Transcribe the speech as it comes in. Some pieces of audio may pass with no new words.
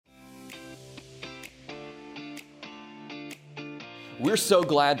We're so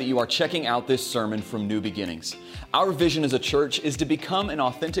glad that you are checking out this sermon from New Beginnings. Our vision as a church is to become an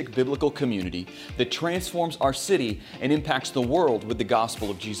authentic biblical community that transforms our city and impacts the world with the gospel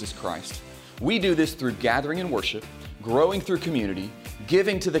of Jesus Christ. We do this through gathering in worship, growing through community,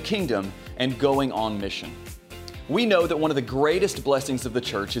 giving to the kingdom, and going on mission. We know that one of the greatest blessings of the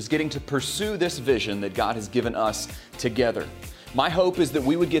church is getting to pursue this vision that God has given us together. My hope is that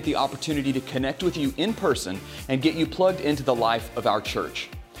we would get the opportunity to connect with you in person and get you plugged into the life of our church.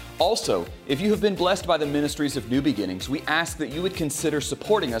 Also, if you have been blessed by the ministries of New Beginnings, we ask that you would consider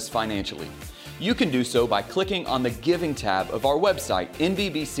supporting us financially. You can do so by clicking on the Giving tab of our website,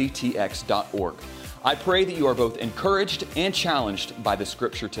 nbbctx.org. I pray that you are both encouraged and challenged by the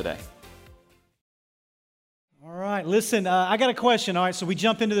scripture today. All right, listen, I got a question. All right, so we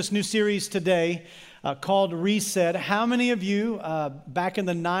jump into this new series today called Reset. How many of you back in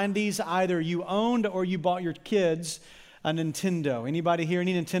the 90s either you owned or you bought your kids a Nintendo? Anybody here?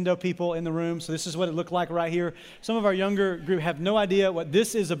 Any Nintendo people in the room? So this is what it looked like right here. Some of our younger group have no idea what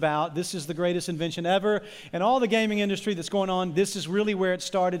this is about. This is the greatest invention ever. And all the gaming industry that's going on, this is really where it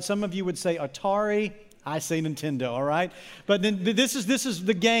started. Some of you would say Atari. I say Nintendo, all right? But then this is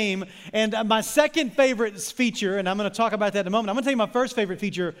the game. And my second favorite feature, and I'm going to talk about that in a moment. I'm going to tell you my first favorite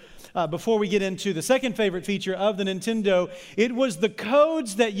feature before we get into the second favorite feature of the Nintendo. It was the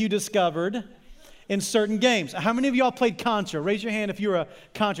codes that you discovered in certain games. How many of y'all played Contra? Raise your hand if you're a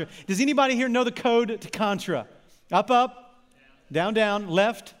Contra. Does anybody here know the code to Contra? Up, up, down, down,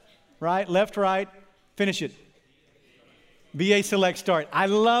 left, right, finish it. BA select start. I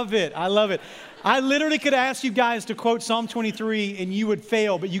love it. I love it. I literally could ask you guys to quote Psalm 23 and you would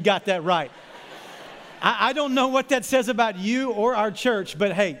fail, but you got that right. I don't know what that says about you or our church,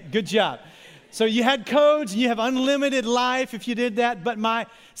 but hey, good job. So you had codes, and you have unlimited life if you did that, but my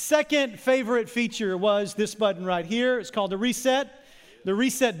second favorite feature was this button right here. It's called the reset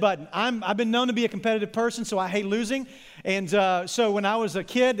button. I've been known to be a competitive person, so I hate losing. And so when I was a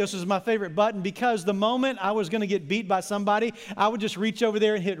kid, this was my favorite button because the moment I was going to get beat by somebody, I would just reach over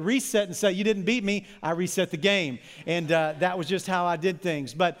there and hit reset and say, you didn't beat me, I reset the game. And that was just how I did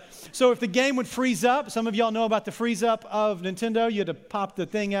things. But so if the game would freeze up, some of y'all know about the freeze up of Nintendo. You had to pop the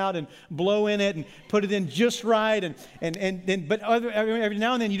thing out and blow in it and put it in just right. But every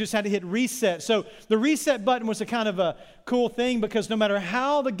now and then you just had to hit reset. So the reset button was a kind of a cool thing because no matter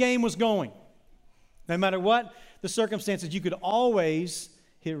how the game was going, no matter what the circumstances, you could always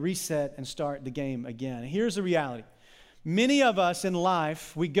hit reset and start the game again. Here's the reality. Many of us in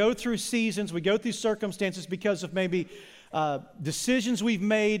life, we go through seasons, we go through circumstances because of maybe decisions we've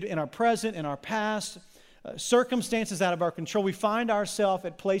made in our present, in our past, circumstances out of our control. We find ourselves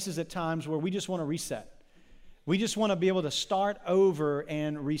at places at times where we just want to reset. We just want to be able to start over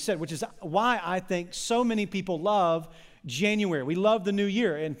and reset, which is why I think so many people love January. We love the new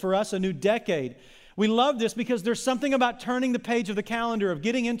year, and for us, a new decade. We love this because there's something about turning the page of the calendar, of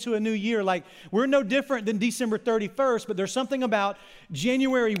getting into a new year. Like, we're no different than December 31st, but there's something about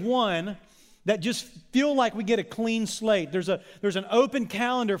January 1 that just feel like we get a clean slate. There's an open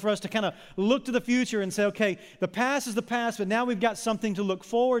calendar for us to kind of look to the future and say, okay, the past is the past, but now we've got something to look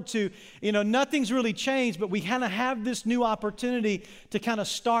forward to. You know, nothing's really changed, but we kind of have this new opportunity to kind of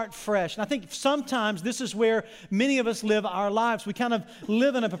start fresh. And I think sometimes this is where many of us live our lives. We kind of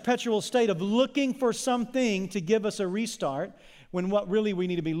live in a perpetual state of looking for something to give us a restart, when what really we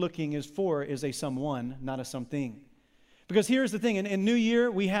need to be looking is a someone, not a something. Because here's the thing, in New Year,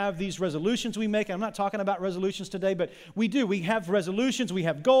 we have these resolutions we make. I'm not talking about resolutions today, but we do. We have resolutions, we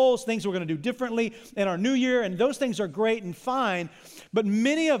have goals, things we're going to do differently in our New Year, and those things are great and fine. But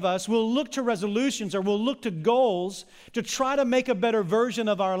many of us will look to resolutions or will look to goals to try to make a better version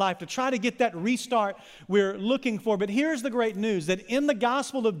of our life, to try to get that restart we're looking for. But here's the great news, that in the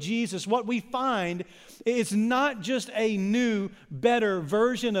gospel of Jesus, what we find is not just a new, better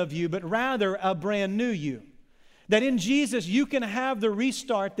version of you, but rather a brand new you. That in Jesus, you can have the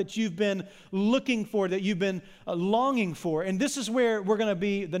restart that you've been looking for, that you've been longing for. And this is where we're going to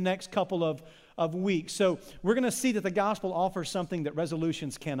be the next couple of weeks. So we're going to see that the gospel offers something that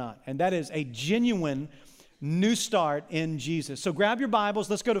resolutions cannot. And that is a genuine new start in Jesus. So grab your Bibles.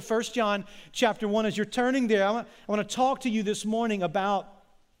 Let's go to 1 John chapter 1. As you're turning there, I want to talk to you this morning about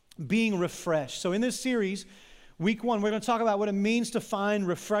being refreshed. So in this series, week 1, we're going to talk about what it means to find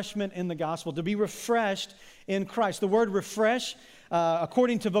refreshment in the gospel, to be refreshed in Christ. The word refresh,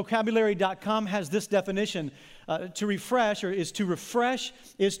 according to vocabulary.com, has this definition. To refresh is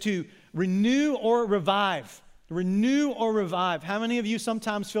to renew or revive. Renew or revive. How many of you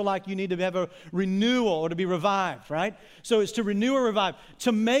sometimes feel like you need to have a renewal or to be revived, right? So it's to renew or revive.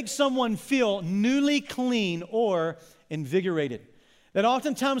 To make someone feel newly clean or invigorated. That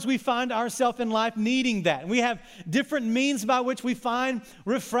oftentimes we find ourselves in life needing that. And we have different means by which we find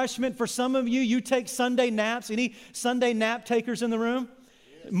refreshment. For some of you, you take Sunday naps. Any Sunday nap takers in the room?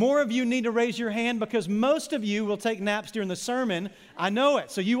 Yes. More of you need to raise your hand because most of you will take naps during the sermon. I know it.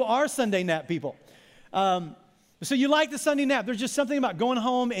 So you are Sunday nap people. So you like the Sunday nap. There's just something about going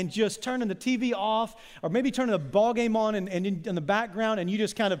home and just turning the TV off or maybe turning the ball game on and in the background and you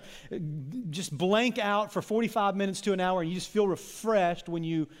just kind of just blank out for 45 minutes to an hour and you just feel refreshed when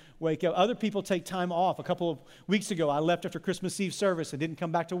you wake up. Other people take time off. A couple of weeks ago, I left after Christmas Eve service and didn't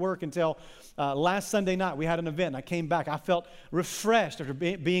come back to work until last Sunday night. We had an event and I came back. I felt refreshed after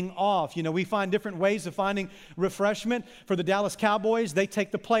being off. You know, we find different ways of finding refreshment. For the Dallas Cowboys, they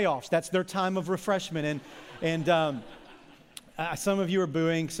take the playoffs. That's their time of refreshment. And some of you are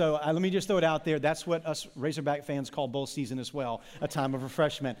booing, so let me just throw it out there. That's what us Razorback fans call bowl season as well, a time of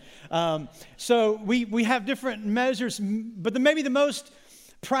refreshment. So we have different measures, but maybe the most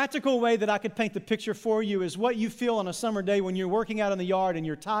practical way that I could paint the picture for you is what you feel on a summer day when you're working out in the yard and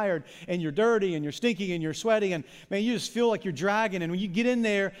you're tired and you're dirty and you're stinky and you're sweaty and, man, you just feel like you're dragging. And when you get in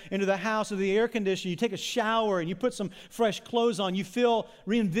there into the house with the air conditioner, you take a shower and you put some fresh clothes on, you feel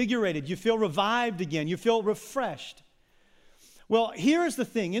reinvigorated, you feel revived again, you feel refreshed. Well, here's the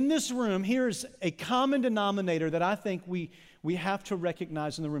thing. In this room, here's a common denominator that I think we have to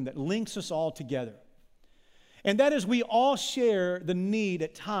recognize in the room that links us all together. And that is we all share the need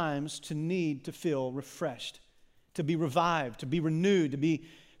at times to feel refreshed, to be revived, to be renewed, to be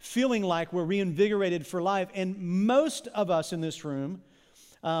feeling like we're reinvigorated for life. And most of us in this room,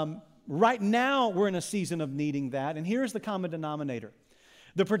 right now we're in a season of needing that. And here's the common denominator.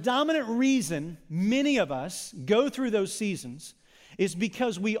 The predominant reason many of us go through those seasons is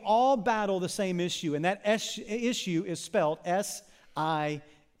because we all battle the same issue. And that issue is spelled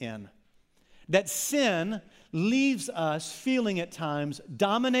S-I-N. That sin leaves us feeling at times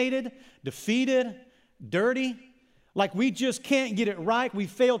dominated, defeated, dirty, like we just can't get it right. We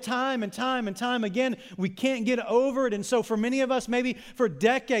fail time and time and time again. We can't get over it. And so for many of us, maybe for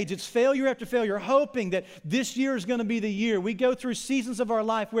decades, it's failure after failure, hoping that this year is going to be the year. We go through seasons of our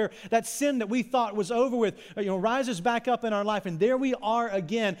life where that sin that we thought was over with, rises back up in our life. And there we are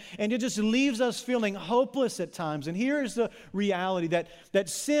again. And it just leaves us feeling hopeless at times. And here's the reality that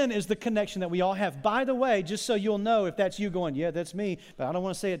sin is the connection that we all have. By the way, just so you'll know if that's you going, yeah, that's me, but I don't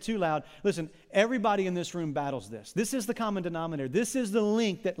want to say it too loud. Listen, everybody in this room battles this. This is the common denominator. This is the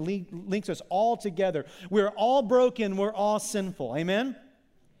link that links us all together. We're all broken. We're all sinful. Amen?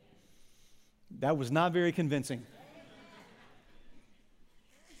 That was not very convincing.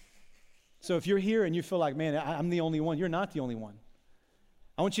 So if you're here and you feel like, man, I'm the only one, you're not the only one.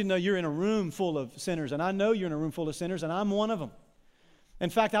 I want you to know you're in a room full of sinners, and I know you're in a room full of sinners, and I'm one of them.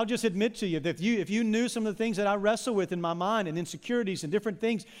 In fact, I'll just admit to you that if you knew some of the things that I wrestle with in my mind and insecurities and different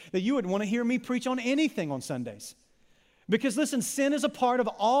things, that you would want to hear me preach on anything on Sundays. Because listen, sin is a part of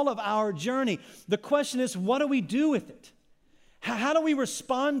all of our journey. The question is, what do we do with it? How do we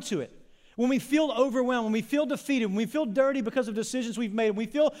respond to it? When we feel overwhelmed, when we feel defeated, when we feel dirty because of decisions we've made, when we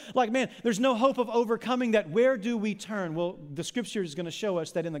feel like, man, there's no hope of overcoming that, where do we turn? Well, the scripture is going to show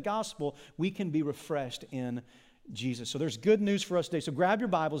us that in the gospel, we can be refreshed in Jesus. So there's good news for us today. So grab your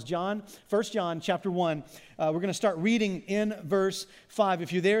Bibles, 1 John chapter 1. We're going to start reading in verse 5.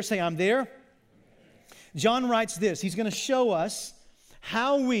 If you're there, say, I'm there. John writes this. He's going to show us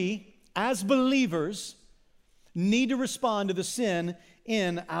how we, as believers, need to respond to the sin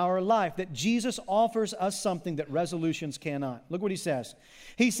in our life, that Jesus offers us something that resolutions cannot. Look what he says.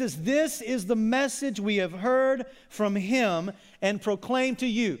 He says, this is the message we have heard from him and proclaimed to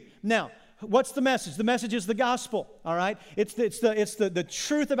you. Now, what's the message? The message is the gospel, all right? It's the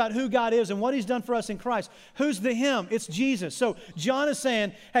truth about who God is and what he's done for us in Christ. Who's the him? It's Jesus. So John is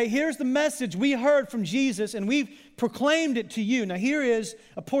saying, hey, here's the message we heard from Jesus and we've proclaimed it to you. Now here is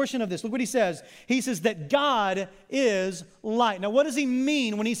a portion of this. Look what he says. He says that God is light. Now what does he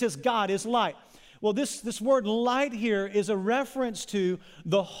mean when he says God is light? Well, this word light here is a reference to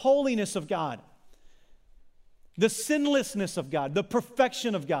the holiness of God, the sinlessness of God, the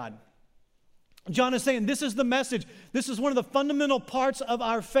perfection of God. John is saying this is the message. This is one of the fundamental parts of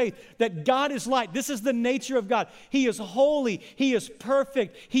our faith, that God is light. This is the nature of God. He is holy. He is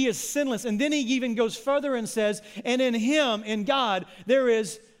perfect. He is sinless. And then he even goes further and says, and in him, in God, there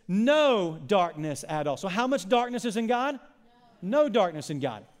is no darkness at all. So how much darkness is in God? No darkness in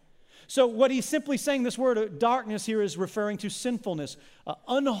God. So what he's simply saying, this word of darkness here is referring to sinfulness,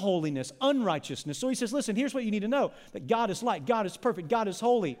 unholiness, unrighteousness. So he says, listen, here's what you need to know, that God is light. God is perfect. God is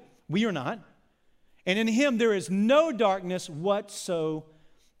holy. We are not. And in him there is no darkness whatsoever.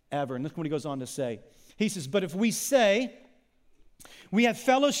 And look what he goes on to say. He says, but if we say We have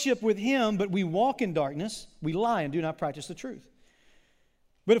fellowship with him, but we walk in darkness. We lie and do not practice the truth.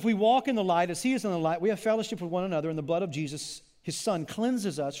 But if we walk in the light as he is in the light, we have fellowship with one another, and the blood of Jesus, his Son,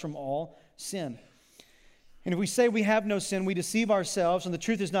 cleanses us from all sin. And if we say we have no sin, we deceive ourselves, and the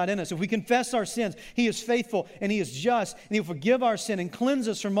truth is not in us. If we confess our sins, he is faithful and he is just, and he will forgive our sin and cleanse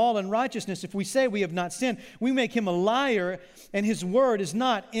us from all unrighteousness. If we say we have not sinned, we make him a liar, and his word is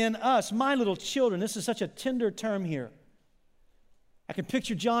not in us. My little children, this is such a tender term here. I can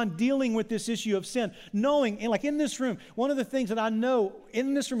picture John dealing with this issue of sin, knowing, and like in this room, one of the things that I know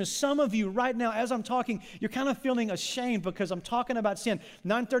in this room is some of you right now, as I'm talking, you're kind of feeling ashamed because I'm talking about sin.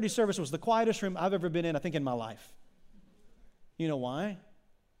 9:30 service was the quietest room I've ever been in, I think, in my life. You know why?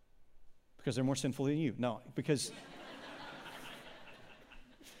 Because they're more sinful than you. No, because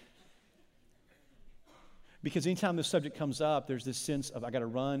anytime this subject comes up, there's this sense of I got to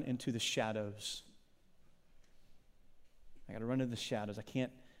run into the shadows. I got to run into the shadows. I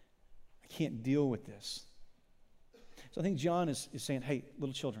can't deal with this. So I think John is saying, hey,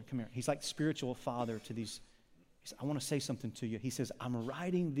 little children, come here. He's like spiritual father to these. He says, I want to say something to you. He says, I'm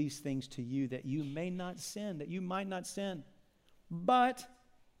writing these things to you that you may not sin, that you might not sin. But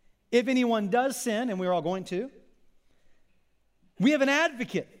if anyone does sin, and we're all going to, we have an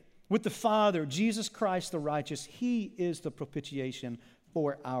advocate with the Father, Jesus Christ the righteous. He is the propitiation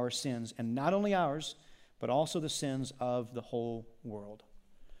for our sins, and not only ours, but also the sins of the whole world.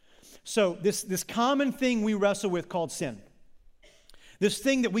 So this common thing we wrestle with called sin, this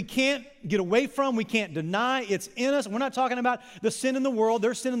thing that we can't get away from, we can't deny, it's in us. We're not talking about the sin in the world,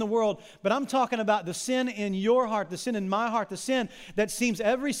 there's sin in the world, but I'm talking about the sin in your heart, the sin in my heart, the sin that seems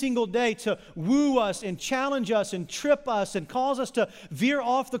every single day to woo us and challenge us and trip us and cause us to veer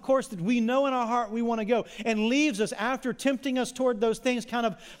off the course that we know in our heart we want to go, and leaves us after tempting us toward those things kind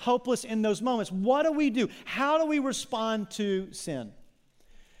of hopeless in those moments. What do we do? How do we respond to sin?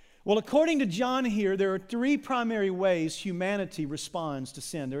 Well, according to John here, there are three primary ways humanity responds to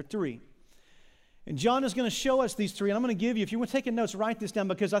sin. There are three. And John is going to show us these three, and I'm going to give you, if you want to take notes, write this down,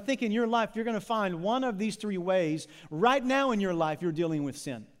 because I think in your life you're going to find one of these three ways right now in your life you're dealing with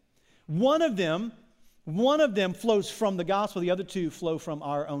sin. One of them flows from the gospel. The other two flow from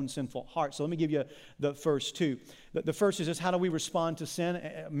our own sinful heart. So let me give you the first two. The first is this: how do we respond to sin?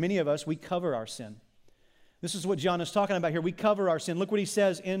 Many of us, we cover our sin. This is what John is talking about here. We cover our sin. Look what he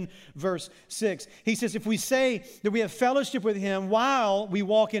says in verse 6. He says, if we say that we have fellowship with him while we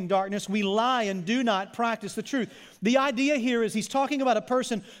walk in darkness, we lie and do not practice the truth. The idea here is he's talking about a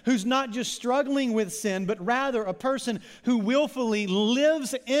person who's not just struggling with sin, but rather a person who willfully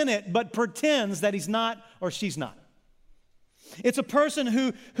lives in it but pretends that he's not or she's not. It's a person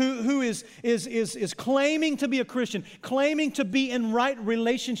who is claiming to be a Christian, claiming to be in right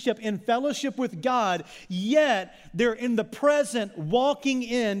relationship, in fellowship with God, yet they're in the present walking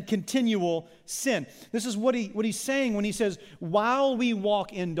in continual sin. This is what he's saying when he says, while we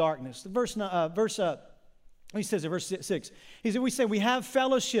walk in darkness. He says in verse 6, he said, we say we have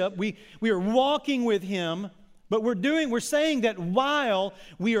fellowship, we are walking with him, but we're saying that while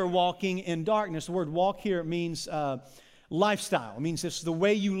we are walking in darkness. The word walk here means lifestyle. It means it's the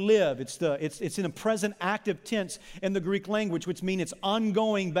way you live. It's in a present active tense in the Greek language, which means it's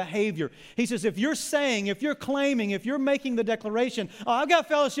ongoing behavior. He says, if you're claiming, if you're making the declaration, oh, I've got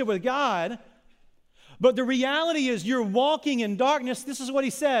fellowship with God, but the reality is you're walking in darkness, this is what he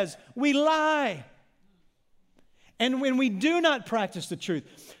says: we lie. And when we do not practice the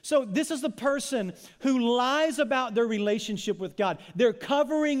truth. So this is the person who lies about their relationship with God. They're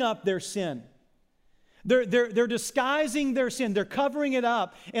covering up their sin. They're disguising their sin. They're covering it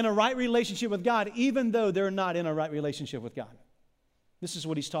up in a right relationship with God, even though they're not in a right relationship with God. This is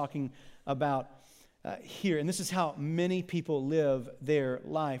what he's talking about here. And this is how many people live their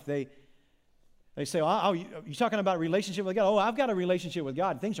life. They say, oh, you're talking about a relationship with God? Oh, I've got a relationship with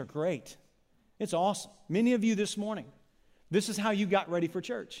God. Things are great. It's awesome. Many of you this morning, this is how you got ready for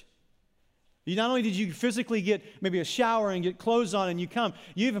church. Not only did you physically get maybe a shower and get clothes on and you come,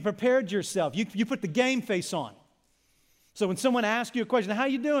 you even prepared yourself. You put the game face on. So when someone asks you a question, how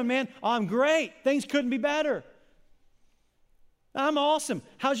you doing, man? Oh, I'm great. Things couldn't be better. I'm awesome.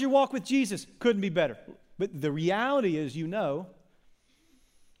 How's your walk with Jesus? Couldn't be better. But the reality is,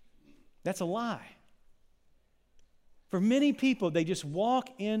 that's a lie. For many people, they just walk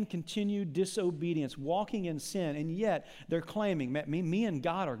in continued disobedience, walking in sin, and yet they're claiming, me and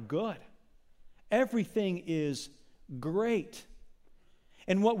God are good. Everything is great.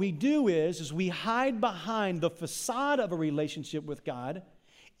 And what we do is we hide behind the facade of a relationship with God,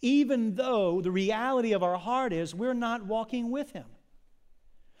 even though the reality of our heart is we're not walking with him.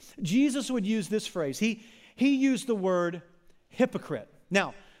 Jesus would use this phrase. He used the word hypocrite.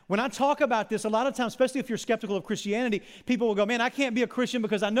 Now, when I talk about this, a lot of times, especially if you're skeptical of Christianity, people will go, man, I can't be a Christian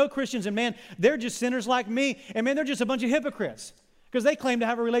because I know Christians, and man, they're just sinners like me, and man, they're just a bunch of hypocrites because they claim to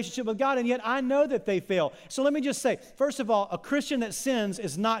have a relationship with God, and yet I know that they fail. So let me just say, first of all, a Christian that sins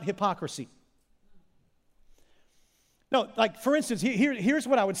is not hypocrisy. No, like for instance, here's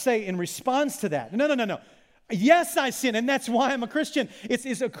what I would say in response to that. No. Yes, I sin, and that's why I'm a Christian.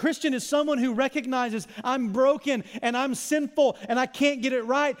 A Christian is someone who recognizes I'm broken and I'm sinful and I can't get it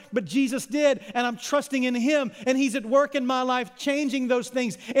right, but Jesus did, and I'm trusting in Him, and He's at work in my life changing those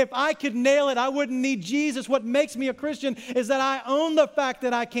things. If I could nail it, I wouldn't need Jesus. What makes me a Christian is that I own the fact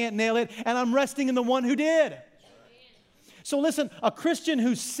that I can't nail it, and I'm resting in the one who did. So listen, a Christian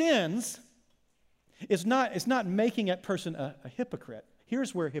who sins is not making that person a hypocrite.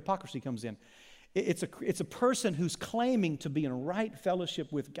 Here's where hypocrisy comes in. It's a person who's claiming to be in right fellowship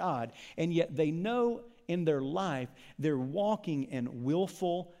with God, and yet they know in their life they're walking in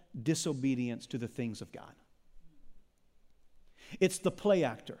willful disobedience to the things of God. It's the play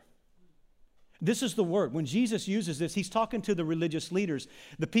actor. This is the word. When Jesus uses this, He's talking to the religious leaders,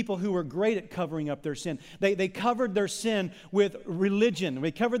 the people who were great at covering up their sin. They covered their sin with religion. They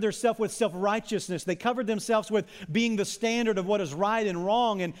covered themselves with self-righteousness. They covered themselves with being the standard of what is right and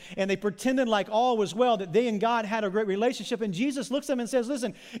wrong, and they pretended like all was well, that they and God had a great relationship. And Jesus looks at them and says,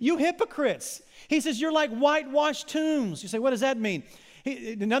 listen, you hypocrites. He says, you're like whitewashed tombs. You say, what does that mean?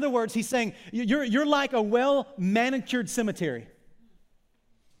 In other words, He's saying, you're like a well-manicured cemetery.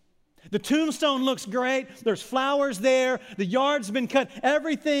 The tombstone looks great. There's flowers there. The yard's been cut.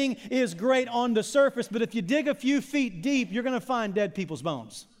 Everything is great on the surface. But if you dig a few feet deep, you're going to find dead people's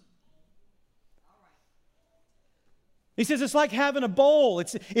bones. He says it's like having a bowl.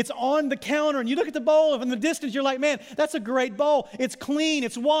 It's on the counter, and you look at the bowl from the distance, you're like, man, that's a great bowl. It's clean,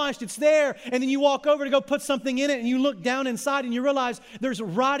 it's washed, it's there. And then you walk over to go put something in it, and you look down inside, and you realize there's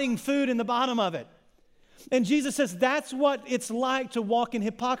rotting food in the bottom of it. And Jesus says that's what it's like to walk in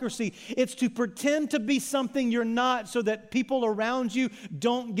hypocrisy. It's to pretend to be something you're not so that people around you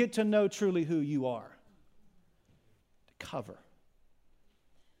don't get to know truly who you are. To cover.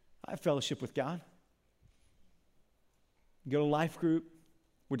 I have fellowship with God. You go to life group.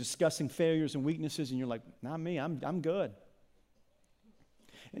 We're discussing failures and weaknesses, and you're like, not me, I'm good.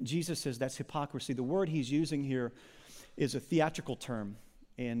 And Jesus says that's hypocrisy. The word He's using here is a theatrical term.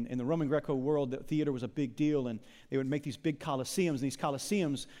 And in the Roman Greco world, the theater was a big deal, and they would make these big coliseums. And these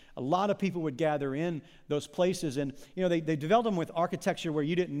coliseums, a lot of people would gather in those places. And, you know, they developed them with architecture where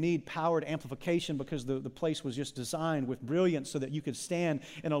you didn't need powered amplification because the place was just designed with brilliance so that you could stand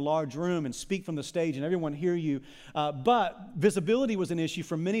in a large room and speak from the stage and everyone hear you. But visibility was an issue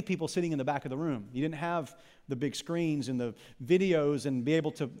for many people sitting in the back of the room. You didn't have the big screens and the videos and be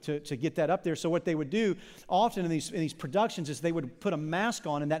able to get that up there. So what they would do often in these productions is they would put a mask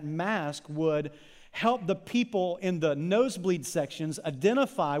on, and that mask would help the people in the nosebleed sections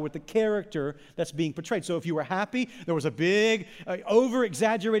identify with the character that's being portrayed. So if you were happy, there was a big,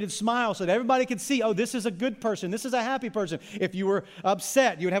 over-exaggerated smile so that everybody could see, oh, this is a good person, this is a happy person. If you were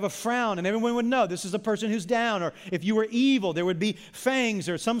upset, you would have a frown, and everyone would know this is a person who's down. Or if you were evil, there would be fangs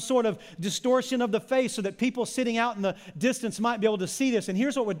or some sort of distortion of the face so that people sitting out in the distance might be able to see this. And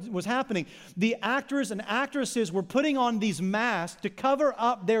here's what was happening. The actors and actresses were putting on these masks to cover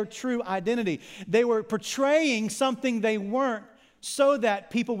up their true identity. They were portraying something they weren't so that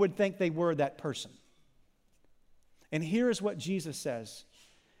people would think they were that person. And here's what Jesus says.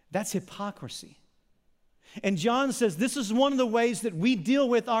 That's hypocrisy. And John says this is one of the ways that we deal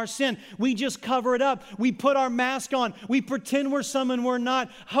with our sin. We just cover it up. We put our mask on. We pretend we're someone we're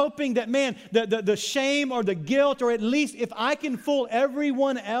not, hoping that, man, the shame or the guilt, or at least if I can fool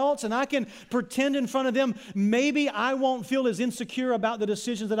everyone else and I can pretend in front of them, maybe I won't feel as insecure about the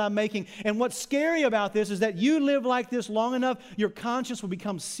decisions that I'm making. And what's scary about this is that you live like this long enough, your conscience will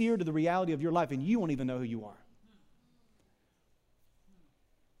become seared to the reality of your life, and you won't even know who you are.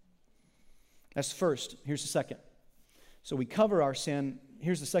 That's first. Here's the second. So we cover our sin.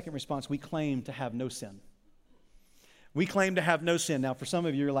 Here's the second response. We claim to have no sin. We claim to have no sin. Now, for some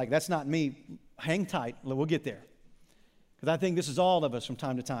of you, you're like, that's not me. Hang tight. We'll get there. Because I think this is all of us from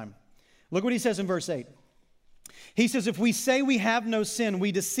time to time. Look what he says in verse 8. He says, if we say we have no sin,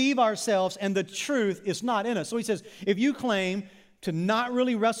 we deceive ourselves and the truth is not in us. So he says, if you claim to not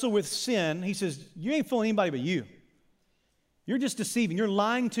really wrestle with sin, he says, you ain't fooling anybody but you. You're just deceiving. You're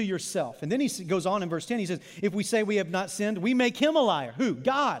lying to yourself. And then he goes on in verse 10. He says, if we say we have not sinned, we make him a liar. Who?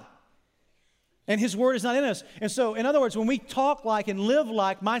 God. And His Word is not in us. And so, in other words, when we talk like and live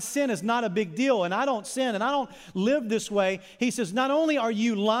like my sin is not a big deal and I don't sin and I don't live this way, He says, not only are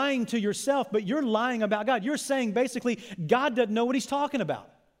you lying to yourself, but you're lying about God. You're saying basically God doesn't know what He's talking about.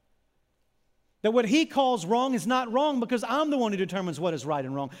 That what He calls wrong is not wrong because I'm the one who determines what is right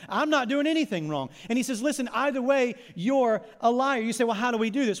and wrong. I'm not doing anything wrong. And He says, listen, either way, you're a liar. You say, well, how do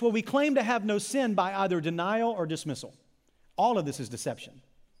we do this? Well, we claim to have no sin by either denial or dismissal. All of this is deception.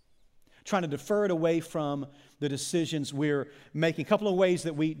 Trying to defer it away from the decisions we're making. A couple of ways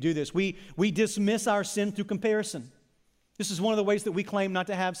that we do this. We dismiss our sin through comparison. This is one of the ways that we claim not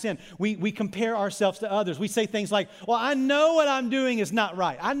to have sin. We compare ourselves to others. We say things like, well, I know what I'm doing is not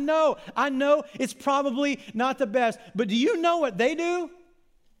right. I know it's probably not the best. But do you know what they do?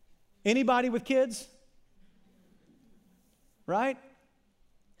 Anybody with kids? Right?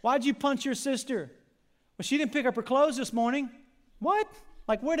 Why'd you punch your sister? Well, she didn't pick up her clothes this morning. What?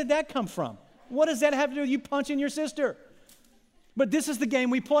 Like, where did that come from? What does that have to do with you punching your sister? But this is the game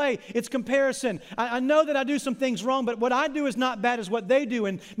we play. It's comparison. I know that I do some things wrong, but what I do is not bad as what they do.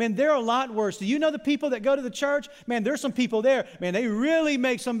 And, man, they're a lot worse. Do you know the people that go to the church? Man, there's some people there. Man, they really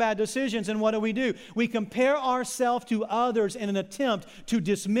make some bad decisions. And what do? We compare ourselves to others in an attempt to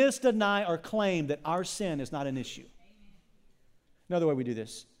dismiss, deny, or claim that our sin is not an issue. Another way we do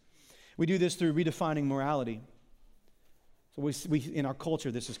this. We do this through redefining morality. So we in our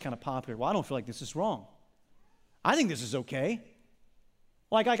culture, this is kind of popular. Well, I don't feel like this is wrong. I think this is okay.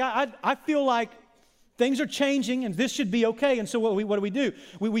 Like I feel like things are changing and this should be okay. And so what do?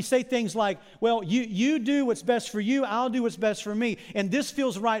 We say things like, well, you do what's best for you, I'll do what's best for me. And this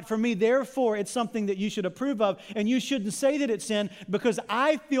feels right for me, therefore it's something that you should approve of. And you shouldn't say that it's sin because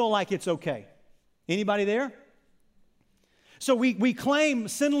I feel like it's okay. Anybody there? So we claim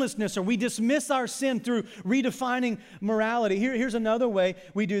sinlessness or we dismiss our sin through redefining morality. Here's another way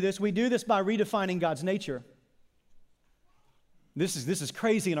we do this. We do this by redefining God's nature. This is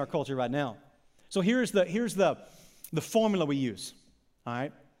crazy in our culture right now. So here's the formula we use. All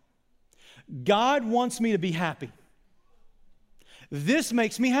right? God wants me to be happy. This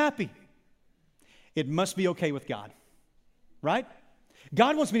makes me happy. It must be okay with God. Right?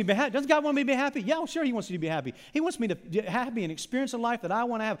 God wants me to be happy. Does God want me to be happy? Yeah, well, sure, He wants me to be happy. He wants me to be happy and experience a life that I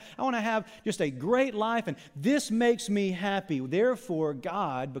want to have. I want to have just a great life, and this makes me happy. Therefore,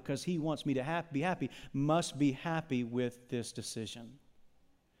 God, because He wants me to be happy, must be happy with this decision.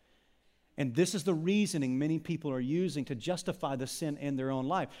 And this is the reasoning many people are using to justify the sin in their own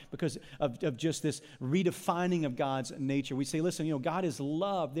life because of just this redefining of God's nature. We say, listen, God is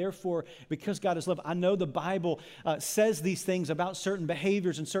love. Therefore, because God is love, I know the Bible says these things about certain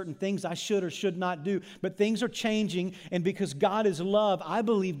behaviors and certain things I should or should not do. But things are changing, and because God is love, I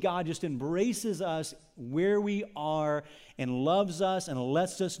believe God just embraces us where we are and loves us and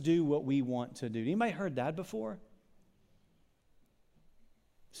lets us do what we want to do. Anybody heard that before?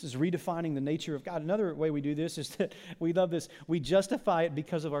 This is redefining the nature of God. Another way we do this is that we love this. We justify it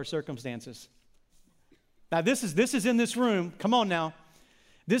because of our circumstances. Now, this is in this room. Come on now.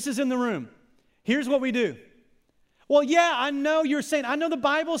 This is in the room. Here's what we do. Well, yeah, I know you're saying, I know the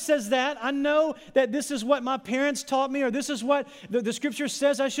Bible says that. I know that this is what my parents taught me, or this is what the Scripture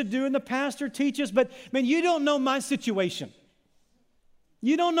says I should do and the pastor teaches, but, man, you don't know my situation.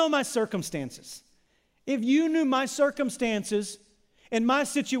 You don't know my circumstances. If you knew my circumstances, in my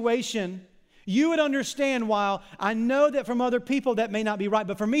situation, you would understand while I know that from other people that may not be right,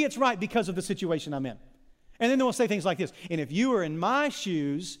 but for me it's right because of the situation I'm in. And then they'll say things like this, and if you were in my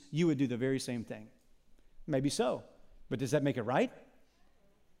shoes, you would do the very same thing. Maybe so, but does that make it right?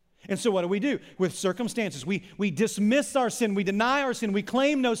 And so what do? With circumstances, we dismiss our sin, we deny our sin, we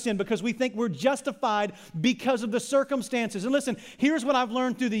claim no sin because we think we're justified because of the circumstances. And listen, here's what I've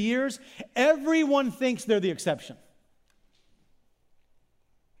learned through the years. Everyone thinks they're the exception.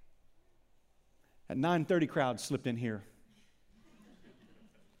 At 9:30 crowd slipped in here.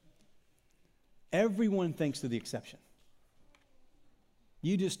 Everyone thinks they're the exception.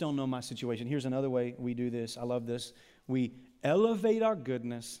 You just don't know my situation. Here's another way we do this. I love this. We elevate our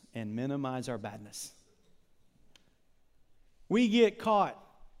goodness and minimize our badness. We get caught.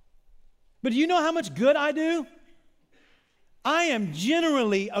 But do you know how much good I do? I am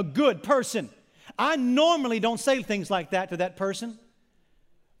generally a good person. I normally don't say things like that to that person.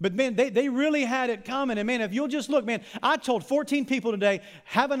 But, man, they really had it coming. And, man, if you'll just look, man, I told 14 people today,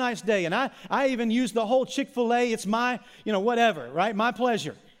 have a nice day. And I even used the whole Chick-fil-A, it's my, whatever, right? My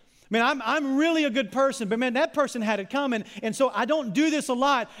pleasure. Man, I'm really a good person. But, man, that person had it coming. And so I don't do this a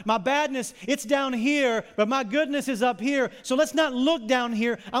lot. My badness, it's down here, but my goodness is up here. So let's not look down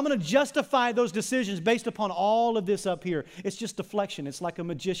here. I'm going to justify those decisions based upon all of this up here. It's just deflection. It's like a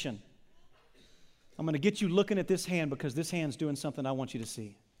magician. I'm going to get you looking at this hand because this hand's doing something I want you to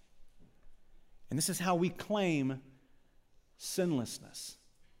see. And this is how we claim sinlessness.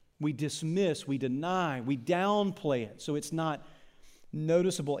 We dismiss, we deny, we downplay it so it's not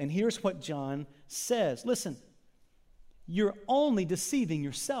noticeable. And here's what John says. Listen, you're only deceiving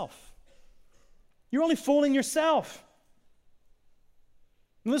yourself. You're only fooling yourself.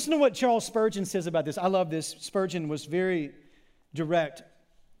 And listen to what Charles Spurgeon says about this. I love this. Spurgeon was very direct.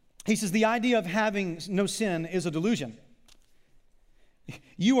 He says, the idea of having no sin is a delusion.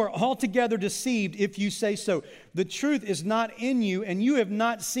 You are altogether deceived if you say so. The truth is not in you, and you have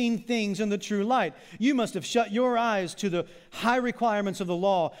not seen things in the true light. You must have shut your eyes to the high requirements of the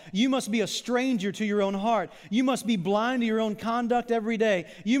law. You must be a stranger to your own heart. You must be blind to your own conduct every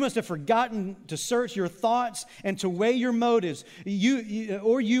day. You must have forgotten to search your thoughts and to weigh your motives,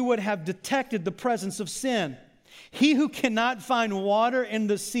 or you would have detected the presence of sin. He who cannot find water in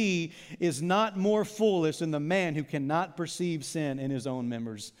the sea is not more foolish than the man who cannot perceive sin in his own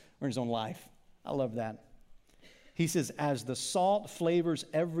members or his own life. I love that. He says, as the salt flavors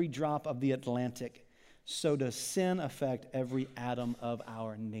every drop of the Atlantic, so does sin affect every atom of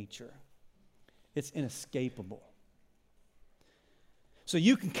our nature. It's inescapable. So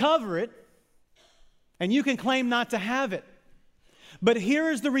you can cover it, and you can claim not to have it. But here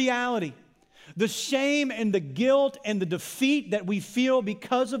is the reality. The shame and the guilt and the defeat that we feel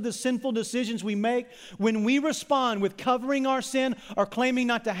because of the sinful decisions we make, when we respond with covering our sin or claiming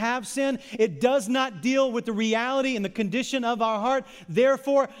not to have sin, it does not deal with the reality and the condition of our heart.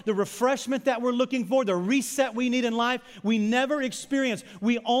 Therefore, the refreshment that we're looking for, the reset we need in life, we never experience.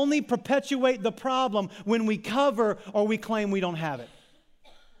 We only perpetuate the problem when we cover or we claim we don't have it.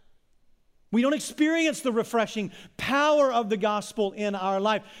 We don't experience the refreshing power of the gospel in our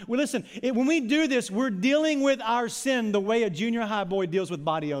life. Well, listen, when we do this, we're dealing with our sin the way a junior high boy deals with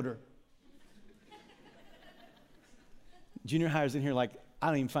body odor. Junior highers in here like, I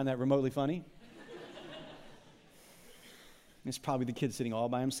don't even find that remotely funny. It's probably the kid sitting all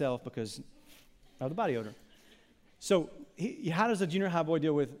by himself because of the body odor. So how does a junior high boy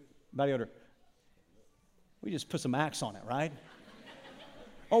deal with body odor? We just put some Axe on it, right?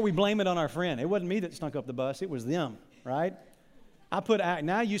 Or we blame it on our friend. It wasn't me that snuck up the bus. It was them, right? I put Axe.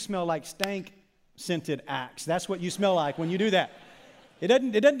 Now you smell like stank-scented Axe. That's what you smell like when you do that. It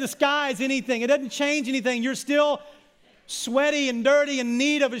doesn't disguise anything. It doesn't change anything. You're still sweaty and dirty and in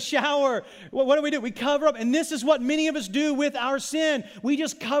need of a shower. What do? We cover up. And this is what many of us do with our sin. We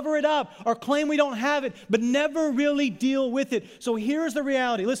just cover it up or claim we don't have it, but never really deal with it. So here's the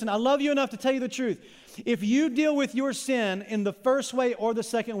reality. Listen, I love you enough to tell you the truth. If you deal with your sin in the first way or the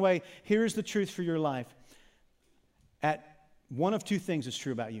second way, here's the truth for your life. One of two things is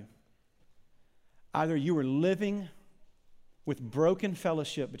true about you. Either you are living with broken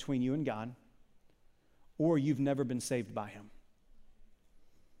fellowship between you and God, or you've never been saved by Him.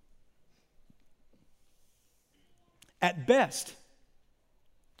 At best,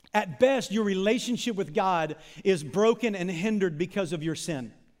 your relationship with God is broken and hindered because of your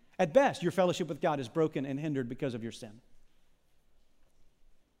sin. At best, your fellowship with God is broken and hindered because of your sin.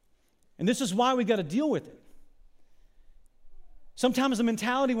 And this is why we got to deal with it. Sometimes the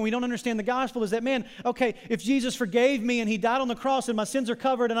mentality when we don't understand the gospel is that, man, okay, if Jesus forgave me and He died on the cross and my sins are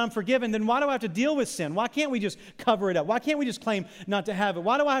covered and I'm forgiven, then why do I have to deal with sin? Why can't we just cover it up? Why can't we just claim not to have it?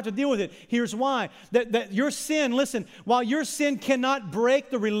 Why do I have to deal with it? Here's why. That your sin, listen, while your sin cannot break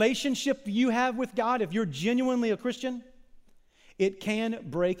the relationship you have with God if you're genuinely a Christian, it can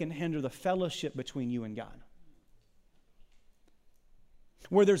break and hinder the fellowship between you and God,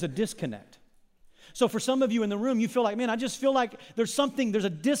 where there's a disconnect. So for some of you in the room, you feel like, man, I just feel like there's a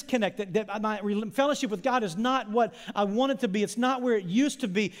disconnect, that my fellowship with God is not what I want it to be. It's not where it used to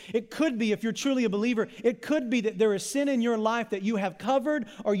be. It could be, if you're truly a believer, it could be that there is sin in your life that you have covered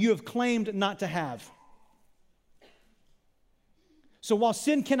or you have claimed not to have. So while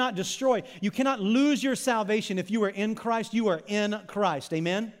sin cannot destroy, you cannot lose your salvation. If you are in Christ, you are in Christ.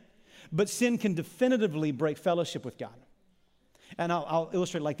 Amen? But sin can definitively break fellowship with God. And I'll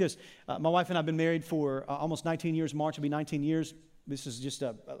illustrate it like this. My wife and I have been married for almost 19 years. March will be 19 years. This is just,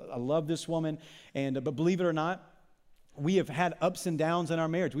 I love this woman. But believe it or not, we have had ups and downs in our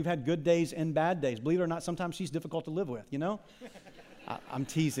marriage. We've had good days and bad days. Believe it or not, sometimes she's difficult to live with, you know? I'm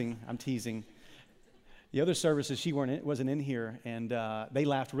teasing. The other services, she wasn't in here, and they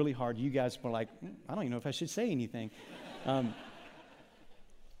laughed really hard. You guys were like, I don't even know if I should say anything.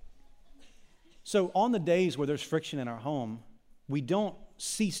 So on the days where there's friction in our home, we don't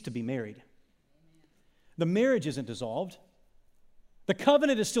cease to be married. The marriage isn't dissolved. The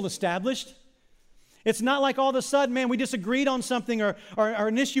covenant is still established. It's not like all of a sudden, man, we disagreed on something or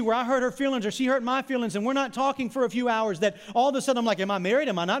an issue where I hurt her feelings or she hurt my feelings and we're not talking for a few hours, that all of a sudden I'm like, am I married?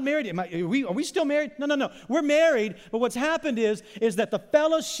 Am I not married? Are we still married? No. We're married, but what's happened is that the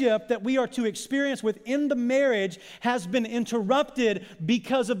fellowship that we are to experience within the marriage has been interrupted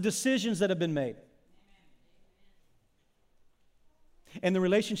because of decisions that have been made. And the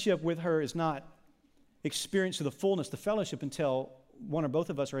relationship with her is not experienced to the fullness, the fellowship, until one or both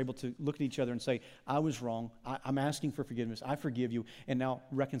of us are able to look at each other and say, I was wrong, I'm asking for forgiveness, I forgive you, and now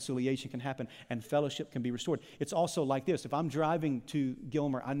reconciliation can happen and fellowship can be restored. It's also like this. If I'm driving to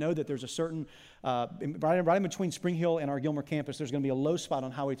Gilmer, I know that there's a certain, right in between Spring Hill and our Gilmer campus, there's going to be a low spot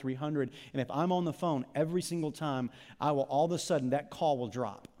on Highway 300, and if I'm on the phone every single time, I will all of a sudden, that call will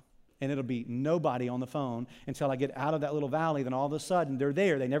drop. And it'll be nobody on the phone until I get out of that little valley. Then all of a sudden, they're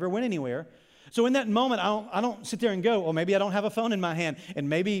there. They never went anywhere. So in that moment, I don't sit there and go, well, maybe I don't have a phone in my hand, and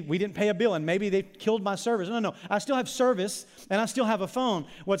maybe we didn't pay a bill, and maybe they killed my service. No. I still have service, and I still have a phone.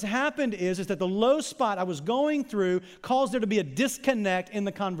 What's happened is that the low spot I was going through caused there to be a disconnect in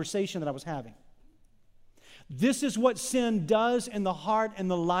the conversation that I was having. This is what sin does in the heart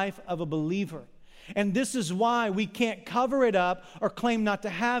and the life of a believer. And this is why we can't cover it up or claim not to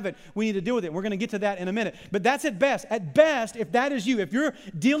have it. We need to deal with it. We're going to get to that in a minute. But that's at best. At best, if that is you, if you're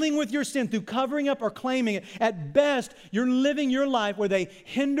dealing with your sin through covering up or claiming it, at best, you're living your life with a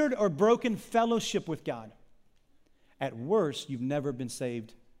hindered or broken fellowship with God. At worst, you've never been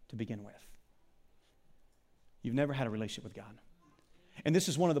saved to begin with. You've never had a relationship with God. And this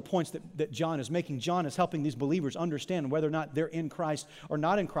is one of the points that John is making. John is helping these believers understand whether or not they're in Christ or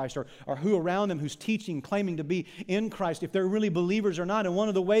not in Christ, or who around them who's teaching, claiming to be in Christ, if they're really believers or not. And one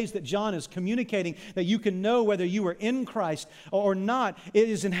of the ways that John is communicating that you can know whether you are in Christ or not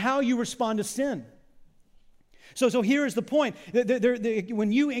is in how you respond to sin. So here is the point.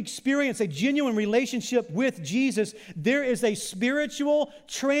 When you experience a genuine relationship with Jesus, there is a spiritual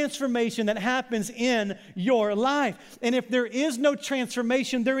transformation that happens in your life. And if there is no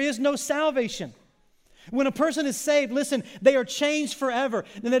transformation, there is no salvation. When a person is saved, listen, they are changed forever.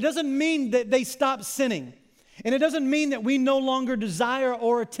 And that doesn't mean that they stop sinning. And it doesn't mean that we no longer desire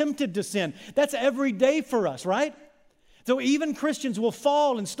or are tempted to sin. That's every day for us, right? So even Christians will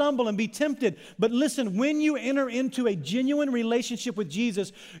fall and stumble and be tempted. But listen, when you enter into a genuine relationship with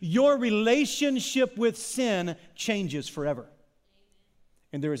Jesus, your relationship with sin changes forever.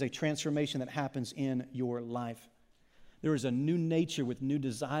 And there is a transformation that happens in your life. There is a new nature with new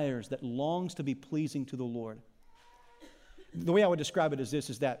desires that longs to be pleasing to the Lord. The way I would describe it is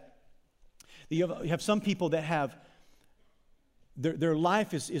this, is that you have some people that have Their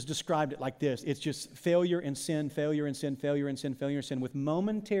life is described like this. It's just failure and sin, failure and sin, failure and sin, failure and sin, with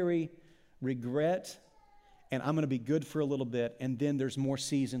momentary regret, and I'm going to be good for a little bit, and then there's more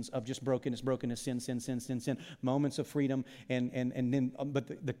seasons of just brokenness, sin, moments of freedom, and then, but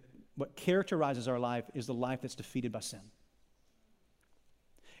what characterizes our life is the life that's defeated by sin.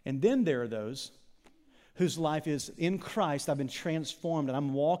 And then there are those whose life is in Christ. I've been transformed and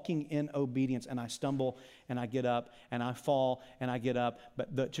I'm walking in obedience, and I stumble and I get up and I fall and I get up.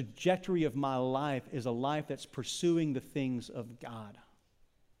 But the trajectory of my life is a life that's pursuing the things of God.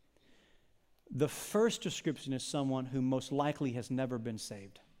 The first description is someone who most likely has never been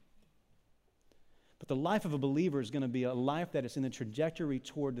saved. But the life of a believer is going to be a life that is in the trajectory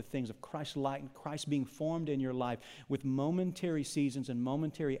toward the things of Christ's light and Christ being formed in your life, with momentary seasons and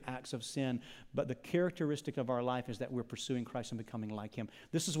momentary acts of sin. But the characteristic of our life is that we're pursuing Christ and becoming like Him.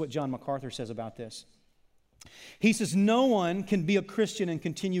 This is what John MacArthur says about this. He says, no one can be a Christian and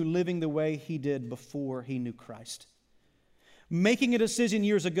continue living the way he did before he knew Christ. Making a decision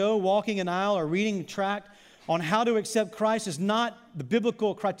years ago, walking an aisle, or reading a tract on how to accept Christ is not the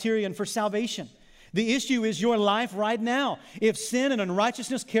biblical criterion for salvation. The issue is your life right now. If sin and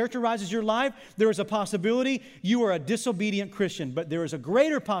unrighteousness characterizes your life, there is a possibility you are a disobedient Christian, but there is a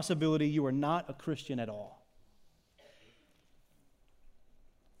greater possibility you are not a Christian at all.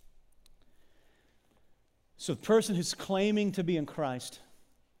 So the person who's claiming to be in Christ,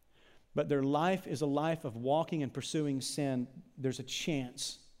 but their life is a life of walking and pursuing sin, there's a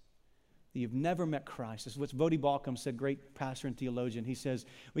chance that you've never met Christ. This is what Voddie Baucham said, great pastor and theologian. He says,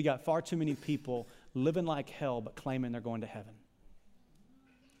 we got far too many people living like hell but claiming they're going to heaven.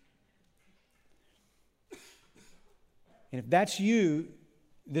 And if that's you,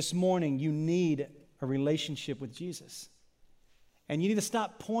 this morning you need a relationship with Jesus. And you need to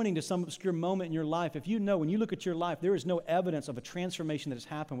stop pointing to some obscure moment in your life. If you know, when you look at your life, there is no evidence of a transformation that has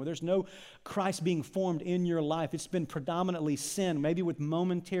happened, where there's no Christ being formed in your life. It's been predominantly sin, maybe with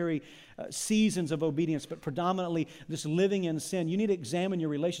momentary seasons of obedience, but predominantly just living in sin. You need to examine your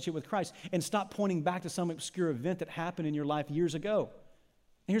relationship with Christ and stop pointing back to some obscure event that happened in your life years ago.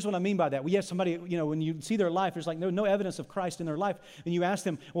 And here's what I mean by that. We have somebody, when you see their life, there's like no evidence of Christ in their life. And you ask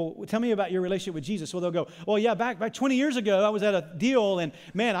them, well, tell me about your relationship with Jesus. Well, they'll go, well, yeah, back 20 years ago, I was at a deal, and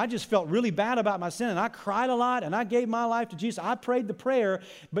man, I just felt really bad about my sin, and I cried a lot, and I gave my life to Jesus. I prayed the prayer,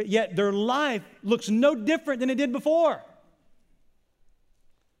 but yet their life looks no different than it did before.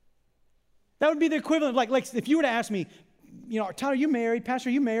 That would be the equivalent of like if you were to ask me, Tyler, are you married? Pastor,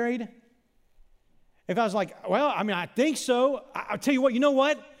 are you married? If I was like, well, I think so. I'll tell you what, you know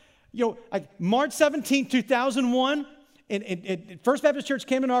what? Like March 17, 2001, First Baptist Church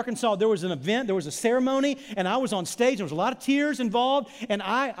Camden, Arkansas, there was an event, there was a ceremony, and I was on stage. There was a lot of tears involved, and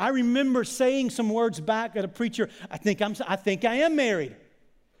I remember saying some words back at a preacher, I think I am married.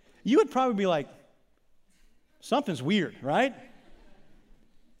 You would probably be like, something's weird, right?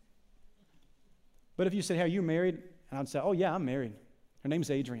 But if you said, hey, are you married? And I'd say, oh, yeah, I'm married. Her name's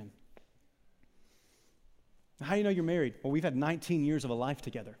Adrian. How do you know you're married? Well, we've had 19 years of a life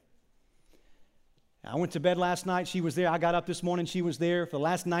together. I went to bed last night. She was there. I got up this morning. She was there. For the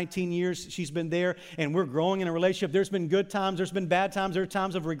last 19 years, she's been there, and we're growing in a relationship. There's been good times. There's been bad times. There are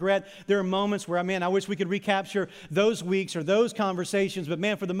times of regret. There are moments where, I wish we could recapture those weeks or those conversations. But,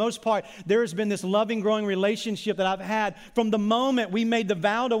 man, for the most part, there has been this loving, growing relationship that I've had from the moment we made the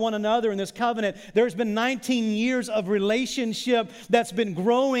vow to one another in this covenant. There's been 19 years of relationship that's been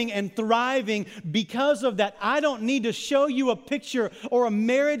growing and thriving because of that. I don't need to show you a picture or a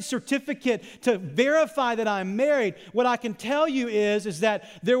marriage certificate to verify that I'm married. What I can tell you is that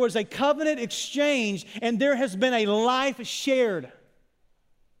there was a covenant exchange and there has been a life shared.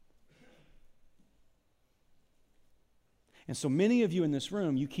 And so many of you in this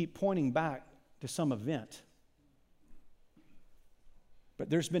room, you keep pointing back to some event. But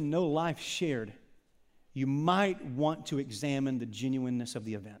there's been no life shared. You might want to examine the genuineness of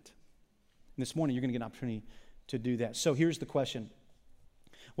the event. And this morning, you're going to get an opportunity to do that. So here's the question.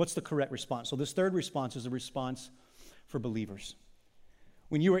 What's the correct response? So this third response is a response for believers.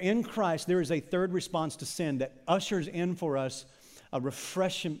 When you are in Christ, there is a third response to sin that ushers in for us a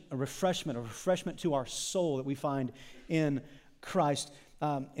refreshment to our soul that we find in Christ.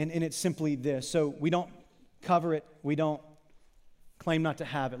 And it's simply this. So we don't cover it. We don't claim not to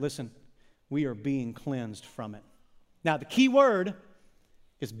have it. Listen, we are being cleansed from it. Now, the key word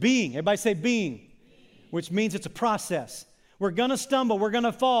is being. Everybody say being, which means it's a process. We're going to stumble. We're going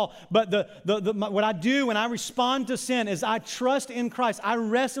to fall. But what I do when I respond to sin is I trust in Christ. I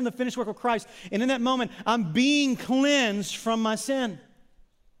rest in the finished work of Christ. And in that moment, I'm being cleansed from my sin.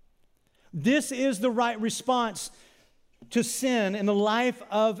 This is the right response to sin in the life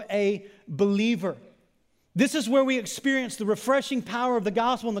of a believer. This is where we experience the refreshing power of the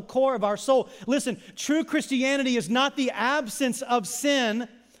gospel in the core of our soul. Listen, true Christianity is not the absence of sin.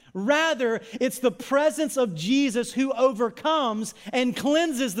 Rather, it's the presence of Jesus who overcomes and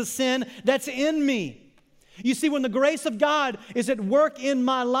cleanses the sin that's in me. You see, when the grace of God is at work in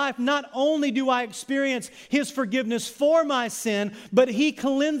my life, not only do I experience His forgiveness for my sin, but He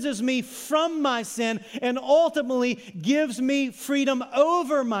cleanses me from my sin and ultimately gives me freedom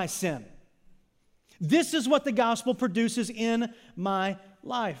over my sin. This is what the gospel produces in my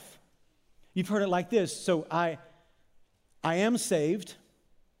life. You've heard it like this. So I am saved.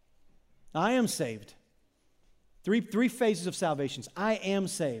 I am saved. Three phases of salvation. I am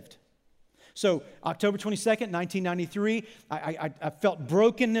saved. So October 22nd, 1993, I felt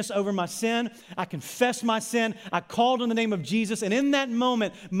brokenness over my sin. I confessed my sin. I called on the name of Jesus. And in that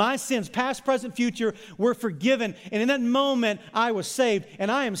moment, my sins, past, present, future, were forgiven. And in that moment, I was saved. And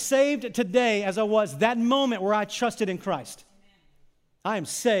I am saved today as I was that moment where I trusted in Christ. I am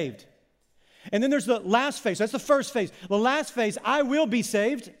saved. And then there's the last phase. That's the first phase. The last phase, I will be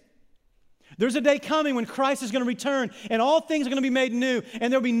saved. There's a day coming when Christ is going to return and all things are going to be made new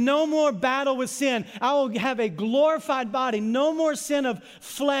and there'll be no more battle with sin. I will have a glorified body, no more sin of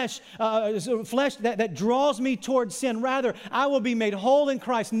flesh that draws me towards sin. Rather, I will be made whole in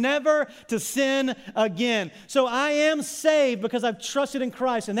Christ, never to sin again. So I am saved because I've trusted in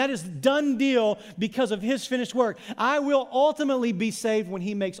Christ, and that is a done deal because of His finished work. I will ultimately be saved when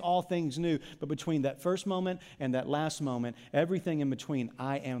He makes all things new. But between that first moment and that last moment, everything in between,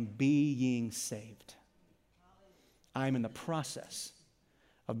 I am being saved. I'm in the process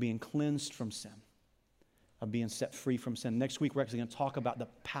of being cleansed from sin. of being set free from sin. Next week, we're actually going to talk about the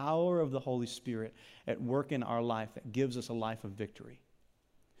power of the Holy Spirit at work in our life that gives us a life of victory.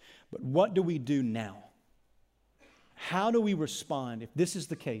 But what do we do now? How do we respond? If this is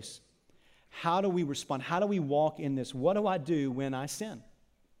the case, how do we respond? How do we walk in this? What do I do when I sin?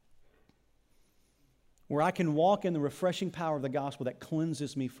 Where I can walk in the refreshing power of the gospel that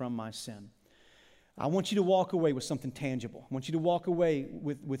cleanses me from my sin. I want you to walk away with something tangible. I want you to walk away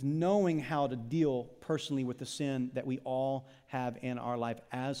with knowing how to deal personally with the sin that we all have in our life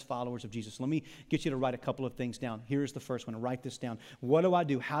as followers of Jesus. Let me get you to write a couple of things down. Here's the first one. Write this down. What do I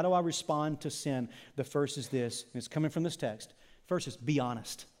do? How do I respond to sin? The first is this, and it's coming from this text. First is be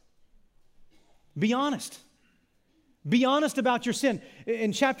honest. Be honest. Be honest about your sin.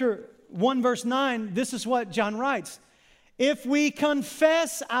 In chapter 1, verse 9, this is what John writes. If we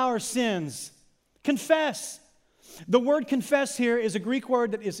confess our sins, confess. The word confess here is a Greek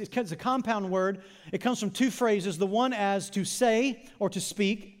word that is a compound word. It comes from two phrases. The one as to say or to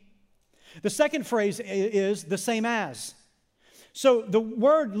speak. The second phrase is the same as. So the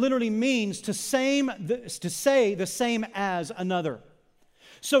word literally means to say the same as another.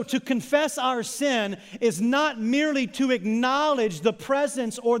 So to confess our sin is not merely to acknowledge the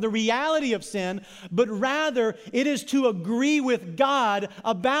presence or the reality of sin, but rather it is to agree with God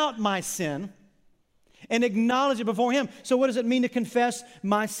about my sin and acknowledge it before Him. So what does it mean to confess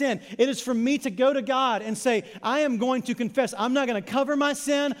my sin? It is for me to go to God and say, I am going to confess. I'm not going to cover my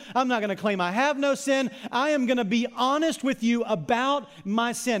sin. I'm not going to claim I have no sin. I am going to be honest with you about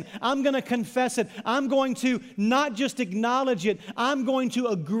my sin. I'm going to confess it. I'm going to not just acknowledge it. I'm going to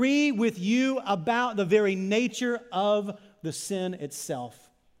agree with you about the very nature of the sin itself.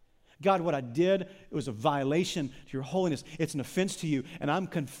 God, what I did, it was a violation to your holiness. It's an offense to you, and I'm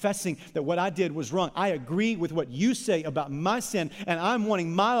confessing that what I did was wrong. I agree with what you say about my sin, and I'm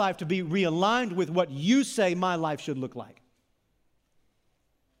wanting my life to be realigned with what you say my life should look like.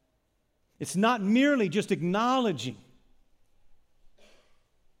 It's not merely just acknowledging.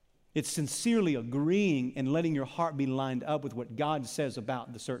 It's sincerely agreeing and letting your heart be lined up with what God says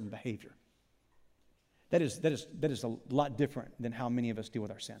about the certain behavior. That is a lot different than how many of us deal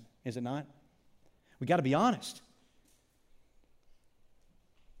with our sin, is it not? We got to be honest.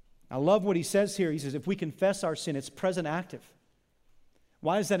 I love what he says here. He says, if we confess our sin, it's present active.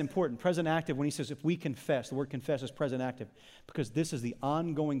 Why is that important? Present active, when he says if we confess, the word confess is present active, because this is the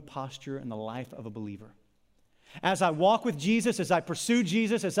ongoing posture in the life of a believer. As I walk with Jesus, as I pursue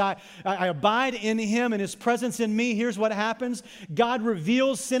Jesus, as I abide in Him and His presence in me, here's what happens. God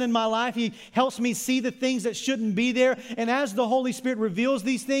reveals sin in my life. He helps me see the things that shouldn't be there. And as the Holy Spirit reveals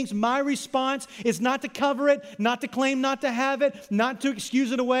these things, my response is not to cover it, not to claim not to have it, not to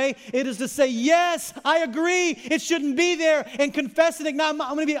excuse it away. It is to say, yes, I agree. It shouldn't be there, and confess it. I'm